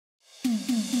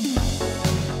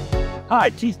Hi,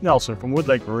 Keith Nelson from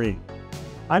Woodlake Marine.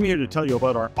 I'm here to tell you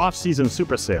about our off-season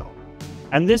super sale.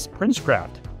 And this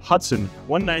Princecraft Hudson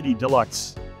 190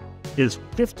 Deluxe is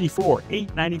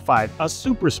 $54,895, a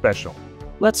super special.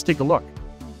 Let's take a look.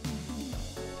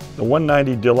 The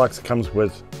 190 Deluxe comes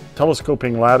with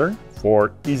telescoping ladder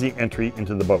for easy entry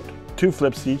into the boat, 2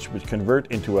 flip seats which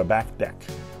convert into a back deck,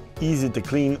 easy to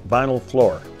clean vinyl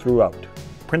floor throughout,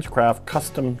 Princecraft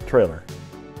custom trailer,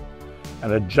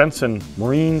 and a Jensen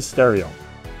marine stereo.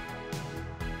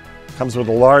 Comes with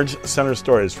a large center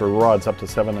storage for rods up to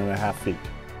 7.5 feet,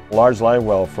 large live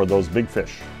well for those big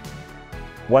fish,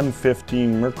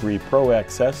 115 Mercury Pro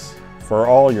XS for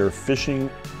all your fishing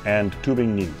and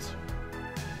tubing needs.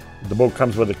 The boat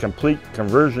comes with a complete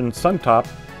conversion sun top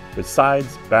with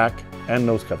sides, back, and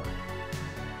nose cover.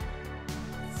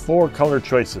 4 color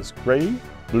choices, gray,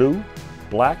 blue,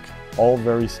 black, all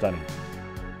very stunning.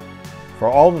 For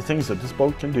all the things that this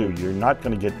boat can do, you're not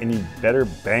going to get any better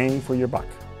bang for your buck.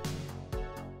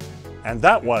 And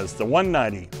that was the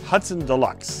 190 Hudson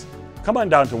Deluxe. Come on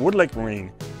down to Woodlake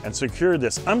Marine and secure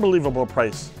this unbelievable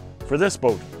price for this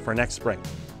boat for next spring.